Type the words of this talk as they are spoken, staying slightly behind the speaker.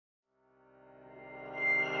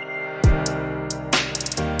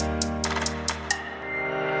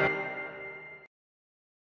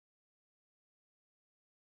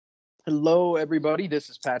Hello, everybody. This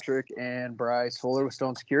is Patrick and Bryce Fuller with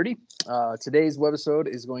Stone Security. Today's webisode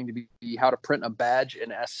is going to be how to print a badge in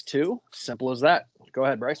S2. Simple as that. Go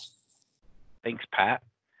ahead, Bryce. Thanks, Pat.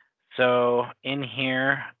 So in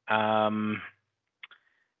here,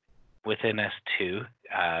 within S2,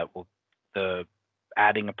 the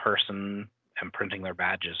adding a person and printing their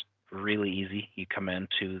badge is really easy. You come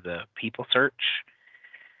into the people search.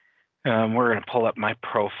 We're going to pull up my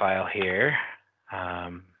profile here.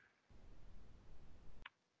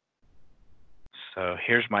 So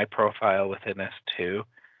here's my profile within S2.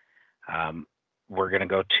 We're going to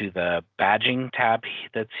go to the badging tab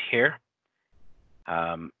that's here.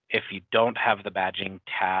 If you don't have the badging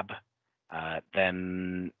tab,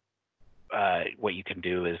 then what you can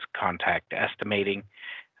do is contact estimating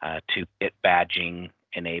to get badging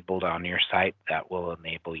enabled on your site. That will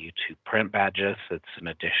enable you to print badges. It's an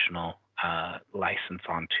additional license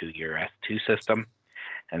onto your S2 system.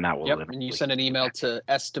 And that will. Yep, and you send an email to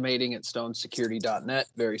estimating@stonesecurity.net.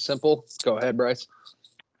 Very simple. Go ahead, Bryce.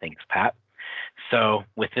 Thanks, Pat. So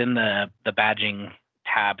within the badging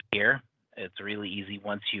tab here, it's really easy.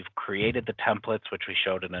 Once you've created the templates, which we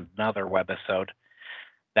showed in another webisode,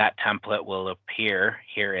 that template will appear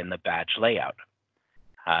here in the badge layout.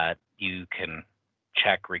 You can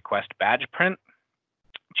check request badge print,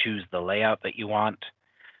 choose the layout that you want.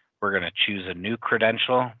 We're going to choose a new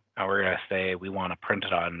credential. And we're going to say we want to print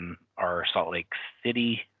it on our Salt Lake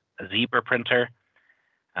City Zebra printer.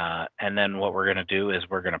 And then what we're going to do is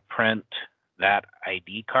we're going to print that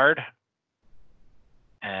ID card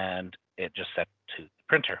and it just set to the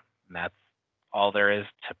printer. And that's all there is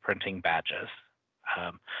to printing badges.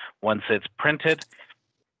 Once it's printed,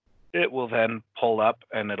 it will then pull up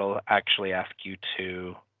and it'll actually ask you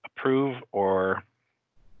to approve or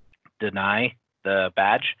deny the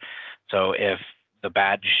badge. So if the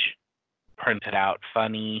badge printed out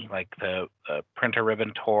funny, like the printer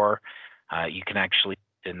ribbon tore, you can actually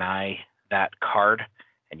deny that card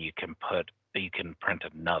and you can print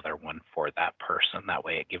another one for that person. That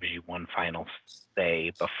way it gives you one final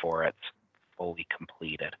say before it's fully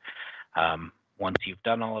completed. Once you've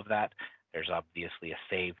done all of that, there's obviously a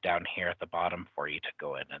save down here at the bottom for you to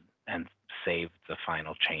go in and save the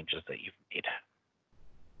final changes that you've made.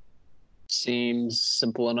 Seems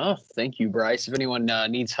simple enough. Thank you, Bryce. If anyone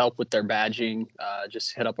needs help with their badging,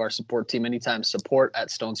 just hit up our support team anytime,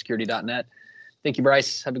 support@stonesecurity.net. Thank you,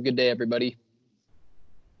 Bryce. Have a good day, everybody.